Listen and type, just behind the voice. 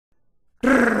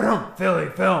Philly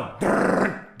Film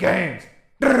Games.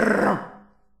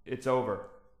 It's over.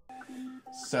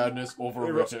 Sadness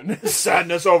overwritten.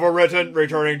 Sadness overwritten.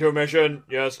 Returning to mission.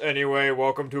 Yes, anyway,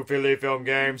 welcome to Philly Film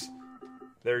Games.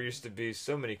 There used to be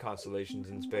so many constellations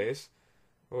in space.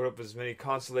 Load up as many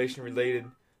constellation-related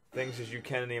things as you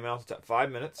can in the amount of time.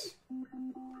 5 minutes?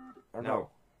 Or no.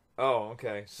 Oh,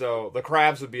 okay. So, the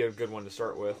crabs would be a good one to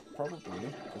start with. Probably,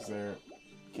 because they're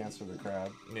Cancer the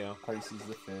crab. Yeah. Pisces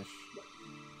the fish.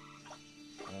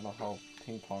 I don't know how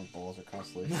ping pong balls are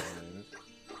constellation related.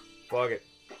 Fuck it.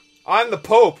 I'm the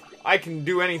Pope! I can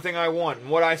do anything I want, and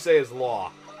what I say is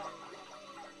law.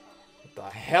 What the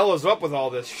hell is up with all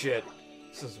this shit?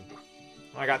 This is...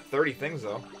 I got 30 things,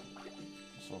 though.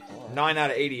 So far. 9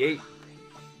 out of 88.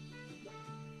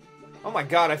 Oh my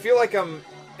god, I feel like I'm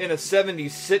in a 70s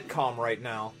sitcom right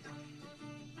now.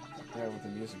 Yeah, with the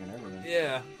music and everything.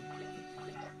 Yeah.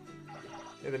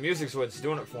 Yeah, the music's what's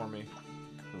doing it for me.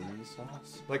 Curry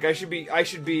sauce? Like, I should be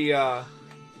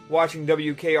watching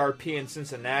WKRP in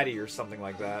Cincinnati or something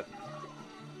like that.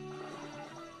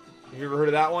 Have you ever heard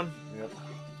of that one? Yep.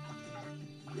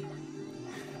 You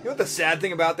know what the sad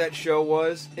thing about that show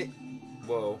was?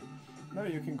 Whoa. No,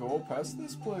 you can go past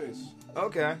this place.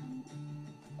 Okay.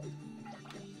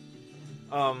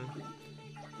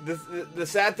 The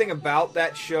sad thing about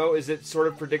that show is it sort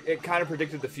of kind of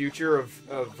predicted the future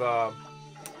of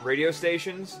radio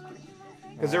stations.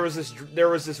 Because there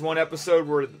was this one episode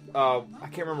where I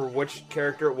can't remember which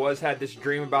character it was had this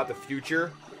dream about the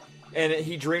future, and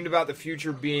he dreamed about the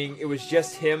future being it was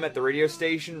just him at the radio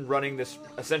station running this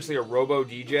essentially a robo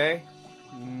DJ.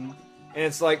 Mm. And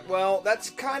it's like, well, that's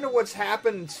kind of what's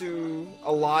happened to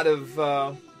a lot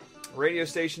of radio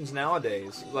stations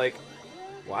nowadays. Like,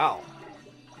 wow.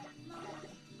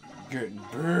 Getting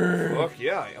big. Fuck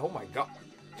yeah. Oh my god.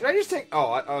 Did I just take...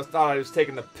 Oh, I thought I was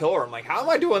taking the pillar. I'm like, how am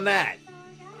I doing that?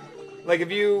 Like,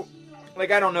 if you...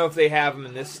 Like, I don't know if they have them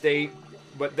in this state.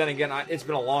 But then again, it's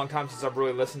been a long time since I've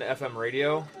really listened to FM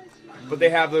radio. But they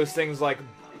have those things like...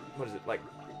 What is it? Like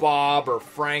Bob or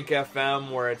Frank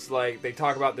FM, where it's like they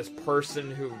talk about this person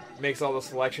who makes all the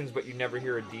selections, but you never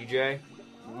hear a DJ.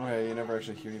 Oh, yeah, you never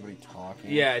actually hear anybody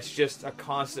talking. Yeah, it's just a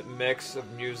constant mix of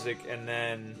music, and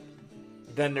then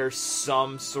there's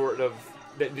some sort of...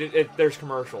 there's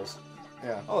commercials.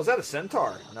 Yeah. Oh, is that a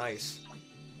centaur? Nice.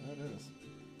 That is.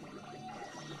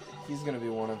 He's gonna be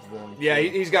one of them. Yeah,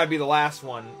 he's got to be the last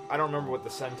one. I don't remember what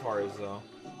the centaur is, though.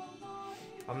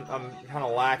 I'm kind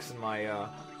of lax in my...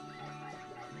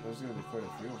 There's gonna be quite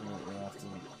a few of them that we have to...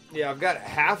 Yeah, I've got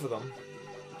half of them.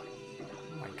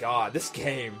 Oh my god, this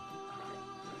game.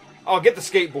 Oh, get the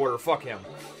skateboarder. Fuck him.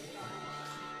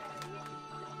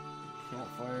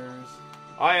 Campfires.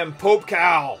 I am Pope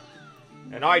Cal,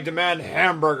 and I demand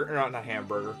hamburger. No, not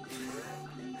hamburger.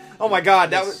 Oh my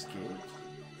god, that was... Escaped.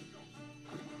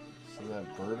 So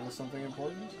that bird was something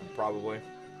important? Probably.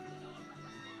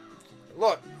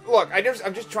 Look, I'm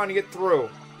just trying to get through.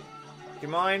 Do you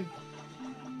mind?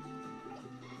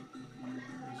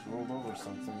 Just rolled over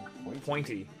something.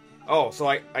 Pointy. Oh, so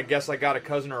I guess I got a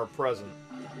cousin or a present.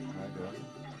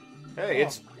 I guess. Hey,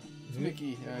 It's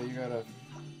Mickey. You got a...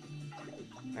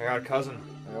 I got a cousin,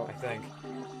 Yep. I think.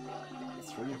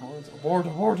 3 horns. Abort.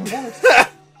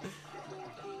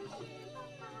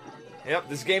 Yep,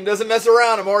 this game doesn't mess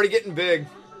around. I'm already getting big.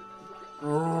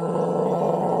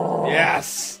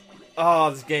 Yes!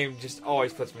 Oh, this game just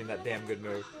always puts me in that damn good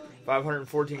mood.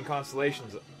 514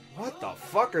 constellations. What the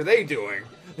fuck are they doing?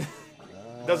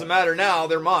 Doesn't matter now,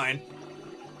 they're mine.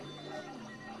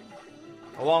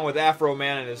 Along with Afro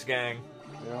Man and his gang.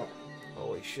 Yep.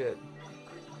 Holy shit.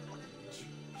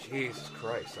 Jesus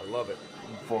Christ, I love it.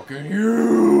 Fucking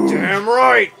huge! Damn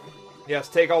right! Yes,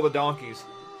 take all the donkeys.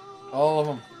 All of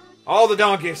them. All the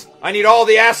donkeys! I need all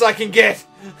the ass I can get!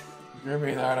 Give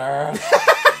me that ass.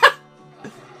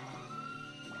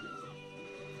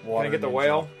 Can I get the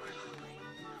whale?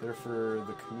 They're for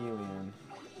the chameleon.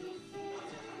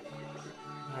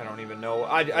 I don't even know.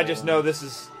 I just know this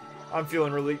is... I'm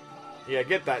feeling really... Yeah,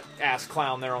 get that ass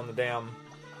clown there on the damn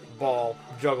ball,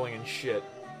 juggling and shit.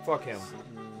 Fuck him.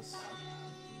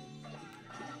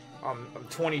 I'm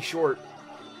 20 short.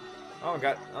 Oh,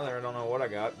 I don't know what I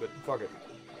got, but fuck it.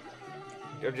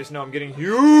 I just know I'm getting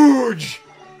huge!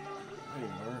 Hey,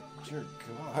 Mark, dear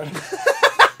God.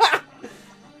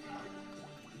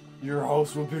 Your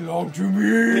house will belong to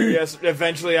me! Yes,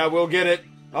 eventually I will get it.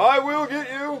 I will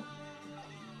get you!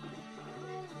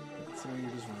 So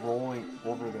you're just rolling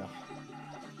over the...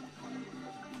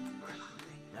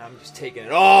 I'm just taking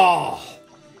it all!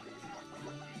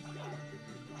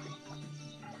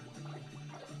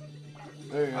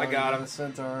 There you go. I got him. The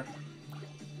centaur.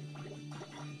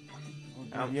 Oh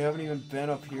You haven't even been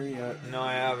up here yet. No,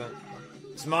 I haven't.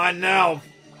 It's mine now.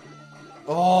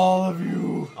 All of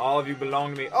you. All of you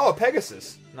belong to me. Oh, a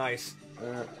Pegasus. Nice.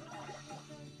 There.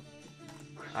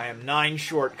 I am 9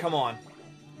 short. Come on.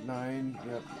 9.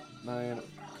 Yep. 9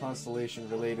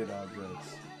 constellation-related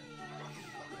objects.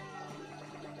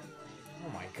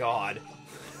 Oh my god.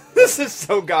 This is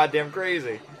so goddamn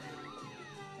crazy.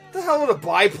 What the hell would a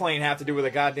biplane have to do with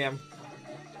a goddamn...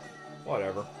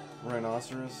 Whatever.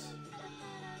 Rhinoceros.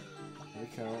 They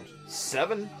count.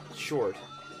 7 short.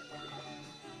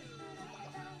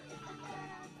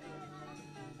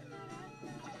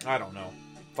 I don't know.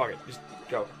 Fuck it. Just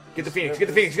go. Get the Phoenix. Get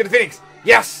the Phoenix. Get the Phoenix.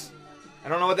 Yes! I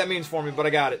don't know what that means for me, but I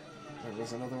got it. There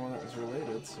was another one that was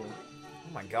related, so...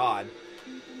 Oh my god.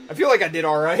 I feel like I did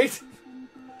alright.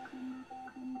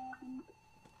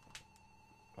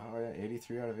 Oh yeah,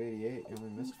 83 out of 88, and we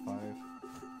missed 5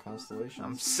 constellations.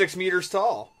 I'm 6 meters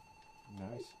tall.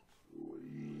 Nice.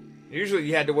 Usually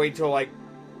you had to wait till like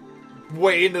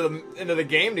way into the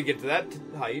game to get to that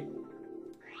height.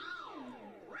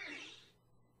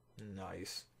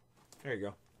 Nice. There you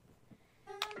go.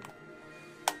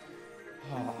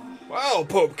 Well,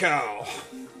 Pope Cow,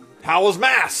 how was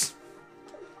Mass?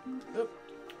 Yep.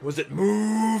 Was it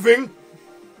moving?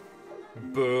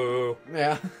 Boo.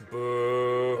 Yeah. Boo.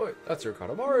 Oh, that's your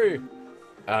Katamari.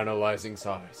 Analyzing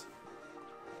size.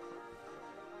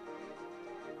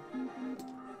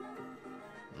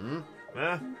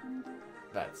 Eh?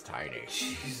 That's tiny.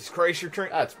 Jesus Christ, you're trying.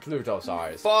 That's Pluto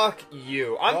size. Fuck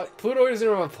you. What? Pluto isn't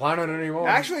even a planet anymore.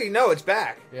 Actually, no, it's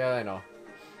back. Yeah, I know.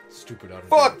 Stupid out of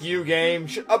Fuck date. you, game.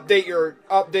 Update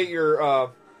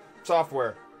your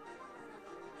software.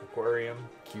 Aquarium.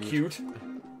 Cute.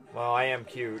 Well, I am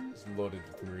cute. It's loaded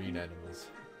with marine animals.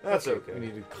 That's We okay.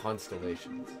 needed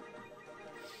constellations.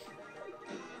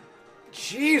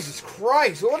 Jesus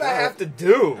Christ, what would I have to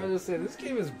do? I was just saying, this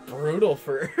game is brutal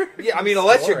for. Yeah, I mean, it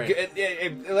lets you scoring.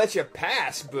 it lets you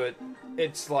pass, but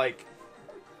it's like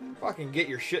fucking get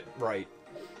your shit right.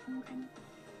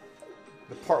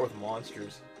 The part with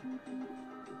monsters.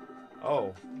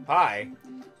 Oh, hi.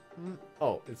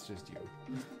 Oh, it's just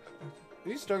you.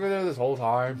 You stuck in there this whole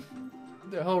time?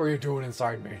 What the hell were you doing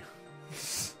inside me?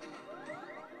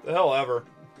 The hell ever.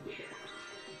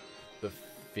 The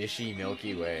fishy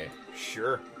Milky Way.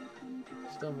 Sure.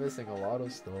 Still missing a lot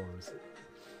of stars.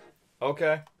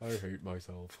 Okay. I hate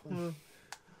myself.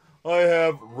 I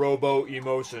have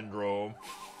robo-emo syndrome.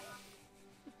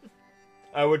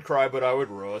 I would cry, but I would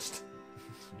rust.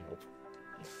 Nope.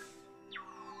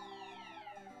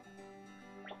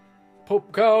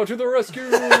 Pope Cow to the rescue!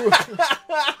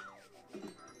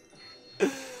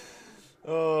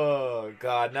 Oh,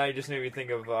 God. Now you just made me think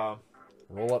of,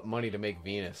 Roll up money to make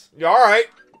Venus. Alright.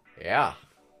 Yeah.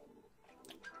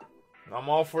 I'm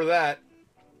all for that.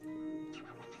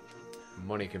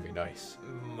 Money can be nice.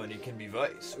 Money can be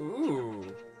vice. Ooh.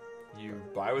 You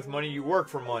buy with money, you work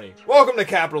for money. Welcome to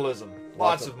capitalism.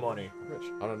 Lots of money.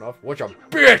 Rich, not enough. What a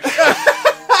bitch!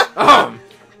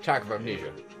 Attack of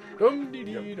amnesia. Dum dee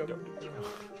dee dum.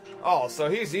 Oh, so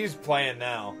he's playing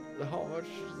now. How much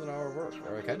is an hour work?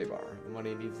 Or a candy bar?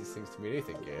 Money needs these things to mean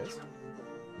anything, guys.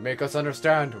 Make us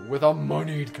understand with a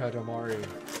moneyed Katamari.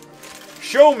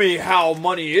 Show me how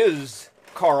money is,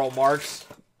 Karl Marx.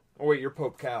 Oh wait, you're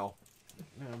Pope Cow.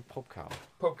 Man, Pope Cow.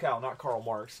 Pope Cow, not Karl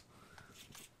Marx.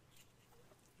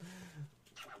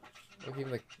 Look,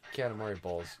 even the Katamari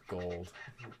ball's gold.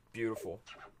 Beautiful.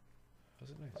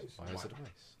 How's it nice? Why is it nice?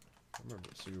 Remember,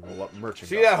 so you roll up merchandise.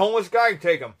 See that homeless guy?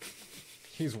 Take him.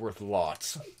 He's worth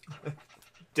lots.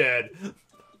 Dead.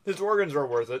 His organs are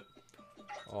worth it.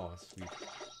 Oh, sweet.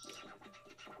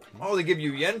 Oh, they give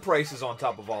you yen prices on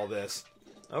top of all this.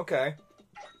 Okay.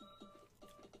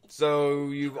 So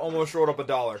you've almost rolled up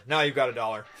 $1. Now you've got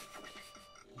 $1.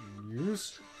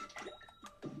 Yes.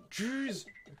 Jeez.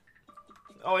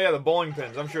 Oh yeah, the bowling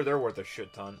pins. I'm sure they're worth a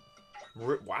shit ton.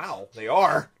 Wow, they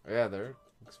are. Yeah, they're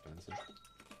expensive.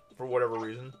 For whatever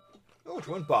reason. Oh,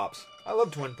 Twin Pops. I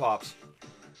love Twin Pops.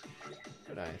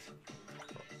 They're nice.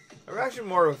 I'm actually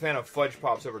more of a fan of Fudge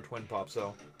Pops over Twin Pops,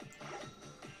 though.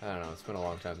 I don't know. It's been a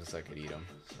long time since I could eat them.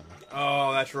 So.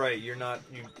 Oh, that's right. You're not...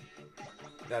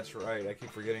 That's right. I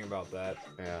keep forgetting about that.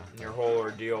 Yeah. Your whole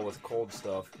ordeal with cold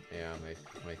stuff. Yeah,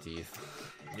 my teeth.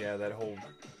 Yeah, that whole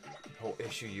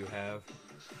issue you have.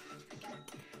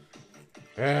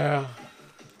 Yeah.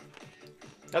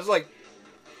 That's like...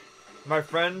 My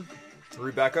friend,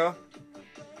 Rebecca,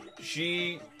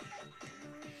 I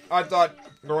thought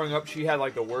growing up she had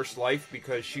like the worst life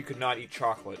because she could not eat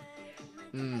chocolate.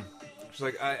 She's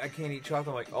like, I can't eat chocolate.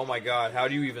 I'm like, oh my god, how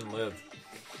do you even live?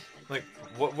 Like,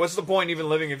 what's the point even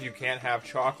living if you can't have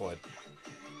chocolate?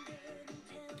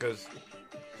 Because,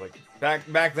 like,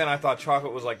 back then I thought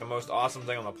chocolate was, like, the most awesome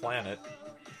thing on the planet.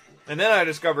 And then I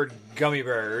discovered gummy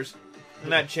bears,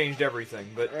 and that changed everything.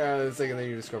 But Yeah, the second thing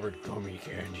you discovered gummy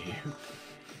candy.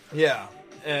 yeah,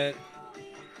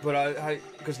 but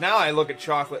because now I look at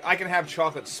chocolate, I can have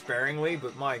chocolate sparingly,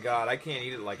 but my God, I can't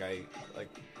eat it like I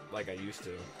used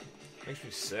to. Makes me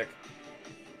sick.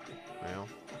 Well,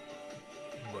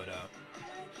 But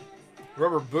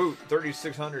rubber boot,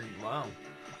 3,600. Wow.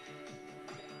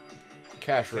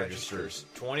 cash registers.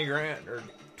 20 grand or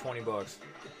 20 bucks.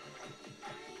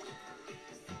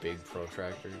 Big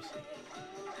protractors.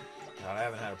 God, I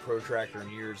haven't had a protractor in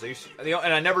years.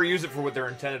 And I never use it for what they're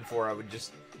intended for. I would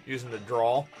just use them to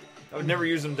draw. I would never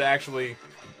use them to actually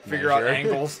figure out Measure.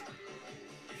 angles.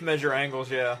 Measure angles,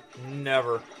 yeah.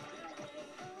 Never.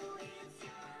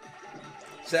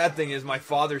 Sad thing is, my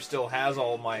father still has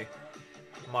all my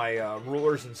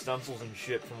rulers and stencils and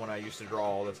shit from when I used to draw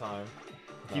all the time.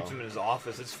 He keeps them in his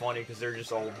office. It's funny because they're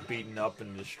just all beaten up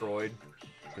and destroyed.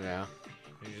 Yeah.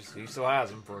 He still has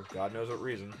them for God knows what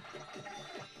reason.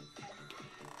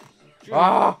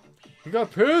 Ah! You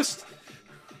got pissed?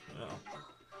 No.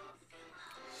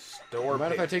 Store.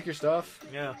 Mind if I take your stuff?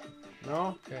 Yeah,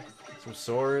 No? Okay. Some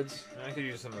swords. I could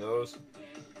use some of those.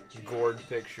 Gourd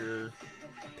picture,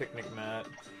 picnic mat.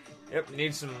 Yep,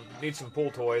 need some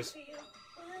pool toys.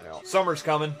 Yeah. Summer's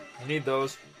coming. Need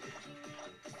those.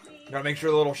 Gotta make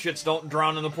sure the little shits don't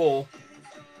drown in the pool.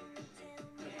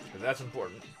 'Cause that's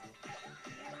important.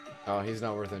 Oh, he's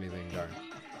not worth anything, darn.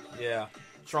 Yeah.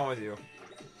 What's wrong with you?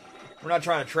 We're not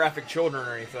trying to traffic children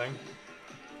or anything.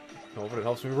 No, but it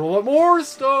helps me roll up more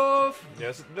stuff!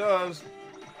 Yes, it does.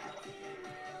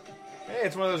 Hey,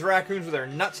 it's one of those raccoons with their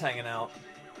nuts hanging out.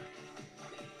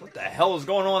 What the hell is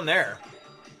going on there?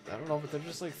 I don't know, but they're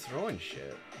just like throwing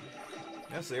shit.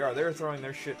 Yes, they are. They're throwing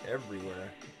their shit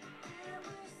everywhere.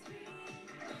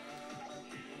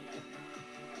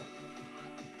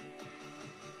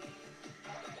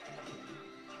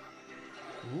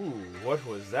 Ooh, what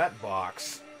was that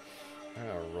box?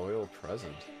 Yeah, a royal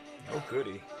present. Oh,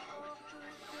 goody.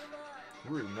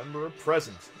 Remember a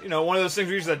present. You know, one of those things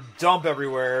we used to dump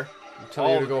everywhere. I'm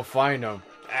telling you to go find them.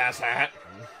 Ass hat.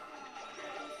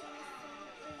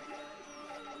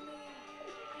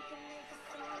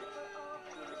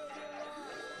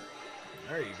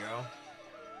 There you go.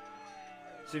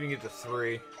 See if you can get to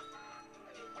 3.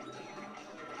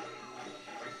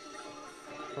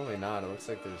 Probably not. It looks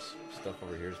like there's stuff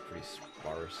over here is pretty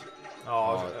sparse.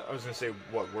 Oh, I was gonna say,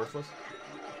 what, worthless?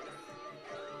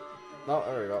 No,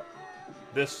 there we go.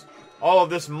 All of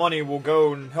this money will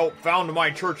go and help found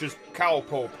my church's cow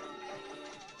pope.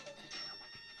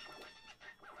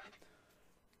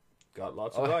 Got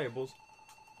lots of valuables.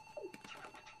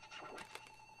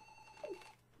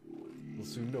 We'll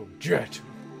soon know. Jet!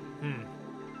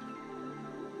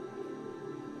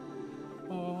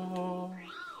 Oh.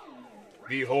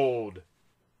 Behold,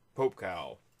 Pope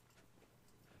Cow.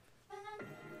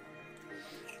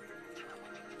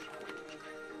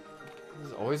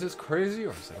 Is it always this crazy,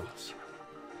 or is it us?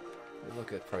 Let me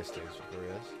look at price tags before we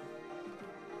ask.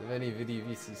 Have any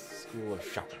VDVC school of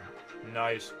shopping?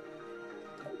 Nice.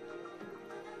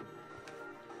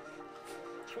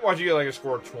 Why'd you get like a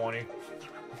score of 20?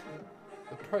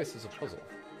 The price is a puzzle.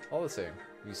 All the same,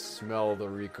 you smell the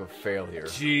reek of failure.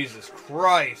 Jesus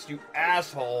Christ, you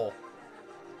asshole.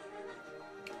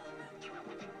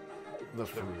 The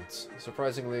fruits.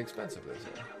 Surprisingly expensive, they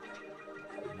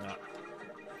say. No.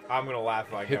 I'm gonna laugh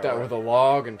if I Hit get that right. with a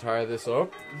log and tie this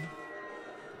up.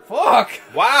 Fuck!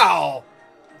 Wow!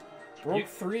 Broke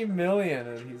 3 million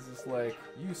and he's just like,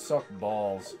 you suck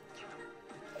balls.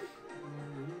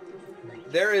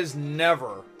 There is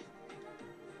never...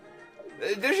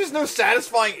 There's just no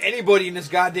satisfying anybody in this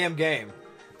goddamn game.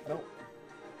 Nope.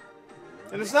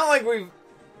 And it's not like we've...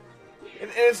 And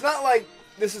it's not like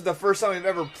this is the first time we've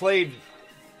ever played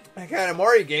a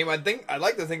Katamari game. I'd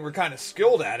like to think we're kind of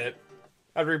skilled at it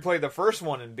after we played the first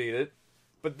one and beat it.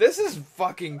 But this is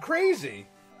fucking crazy.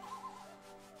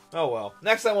 Oh well.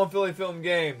 Next time on Philly Film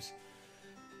Games.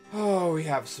 Oh, we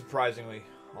have surprisingly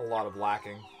a lot of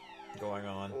lacking going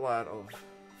on. A lot of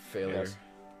failure.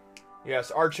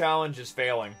 Yes, our challenge is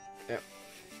failing. Yep.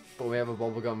 But we have a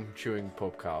bubblegum chewing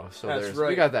Pope Cow, so That's there's right.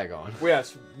 we got that going.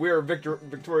 Yes, we're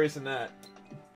victorious in that.